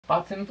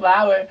Pots and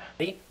flour.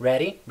 Ready,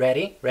 ready,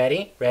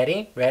 ready,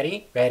 ready,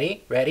 ready,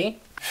 ready, ready.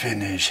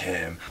 Finish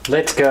him.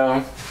 Let's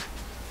go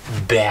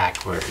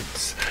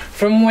backwards.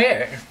 From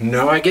where?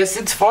 No, I guess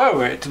it's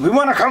forwards. We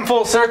want to come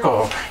full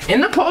circle.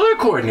 In the polar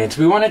coordinates,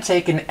 we want to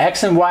take an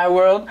X and Y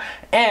world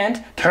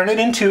and turn it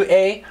into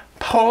a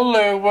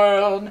polar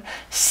world,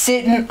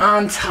 sitting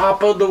on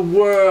top of the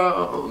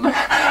world.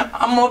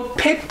 I'm gonna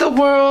pick the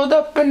world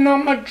up and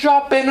I'm gonna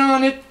drop it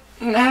on it.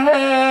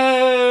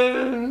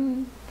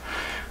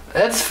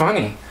 That's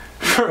funny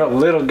for a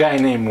little guy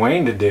named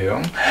Wayne to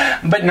do,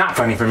 but not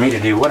funny for me to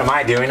do. What am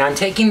I doing? I'm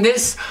taking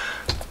this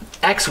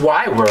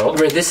XY world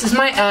where this is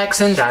my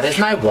X and that is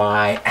my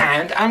Y,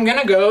 and I'm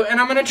gonna go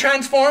and I'm gonna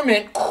transform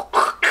it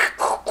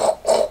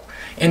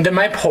into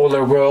my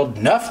polar world.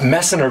 Enough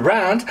messing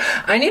around.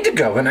 I need to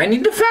go and I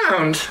need to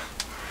found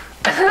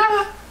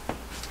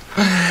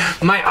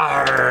my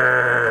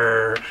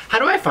R. How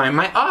do I find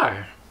my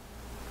R?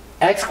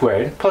 X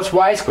squared plus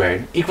Y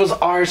squared equals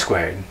R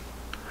squared.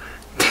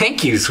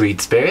 Thank you,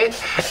 sweet spirit.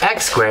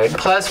 X squared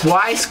plus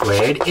Y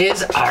squared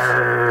is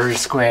R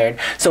squared.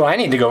 So I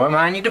need to go and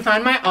I need to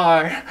find my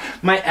R.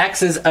 My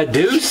X is a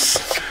deuce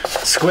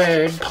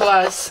squared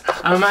plus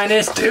a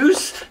minus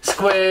deuce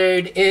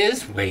squared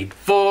is, wait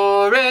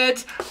for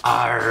it,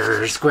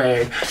 R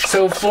squared.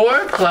 So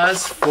 4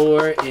 plus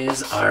 4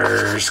 is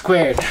R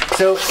squared.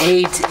 So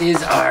 8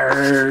 is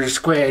R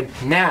squared.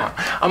 Now,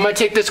 I'm gonna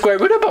take the square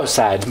root of both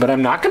sides, but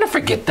I'm not gonna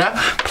forget the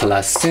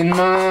plus and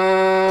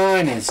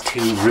minus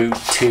 2 root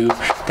 2.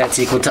 That's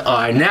equal to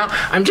R. Now,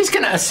 I'm just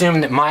gonna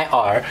assume that my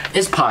R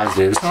is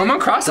positive, so I'm gonna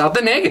cross out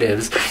the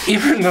negatives,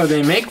 even though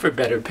they make for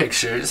better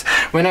pictures.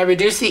 When I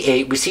reduce the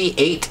 8, we see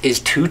 8 is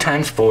 2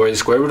 times 4. The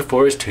square root of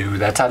 4 is 2.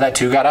 That's how that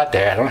 2 got out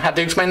there. I don't have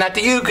to explain that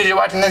to you because you're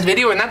watching this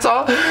video and that's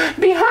all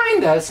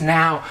behind us.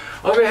 Now,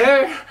 over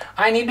here,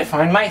 I need to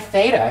find my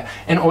theta.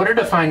 In order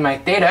to find my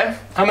theta,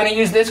 I'm going to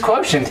use this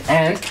quotient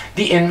and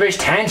the inverse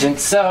tangent.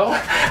 So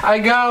I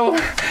go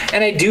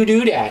and I do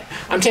that.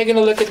 I'm taking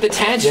a look at the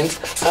tangent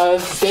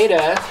of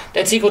theta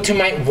that's equal to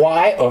my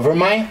y over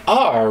my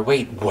r.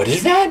 Wait, what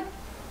is that?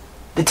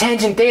 The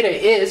tangent theta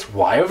is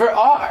y over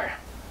r.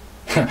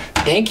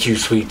 Thank you,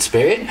 sweet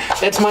spirit.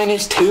 That's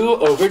minus 2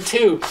 over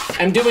 2.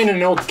 I'm doing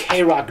an old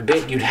K-Rock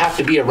bit. You'd have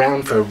to be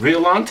around for a real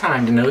long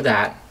time to know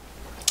that.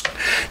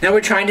 Now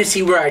we're trying to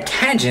see where our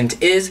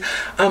tangent is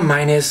a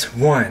minus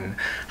 1.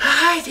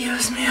 Ay,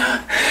 Dios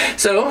mío.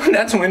 So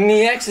that's when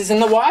the x's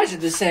and the y's are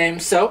the same.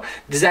 So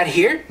does that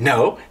here?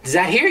 No. Does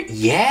that here?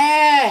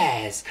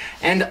 Yes.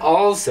 And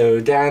also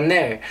down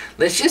there.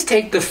 Let's just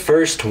take the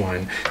first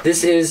one.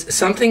 This is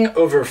something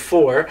over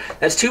 4.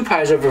 That's 2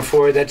 pi's over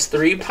 4. That's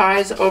 3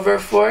 pi's over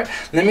 4.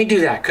 Let me do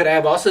that. Could I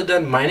have also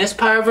done minus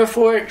pi over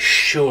 4?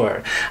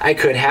 Sure. I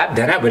could have.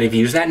 Then I would have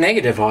used that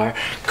negative r.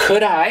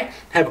 Could I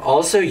have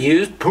also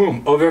used,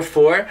 boom, over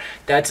 4?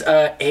 That's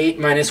 8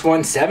 minus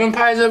 1, 7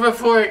 pi's over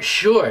 4?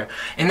 Sure.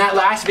 In that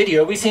last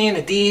video, we seen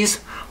that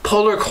these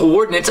polar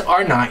coordinates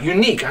are not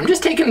unique. I'm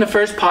just taking the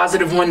first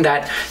positive one,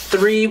 that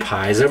 3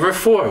 pi's over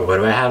 4. What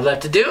do I have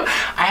left to do?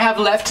 I have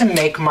left to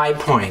make my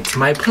point.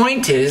 My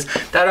point is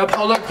that a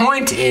polar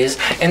point is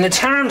in the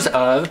terms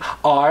of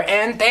r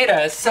and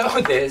theta.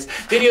 So this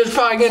video is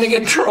probably going to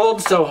get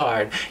trolled so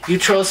hard. You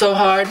troll so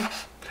hard?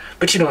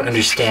 But you don't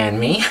understand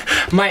me.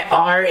 My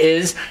r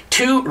is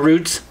 2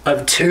 roots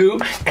of 2,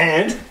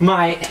 and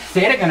my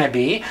theta gonna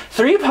be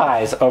 3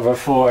 pi's over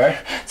 4.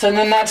 So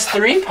then that's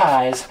 3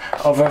 pi's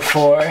over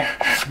 4.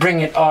 Bring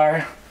it,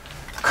 r.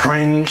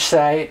 Cringe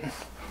site.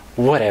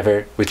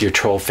 Whatever with your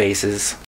troll faces.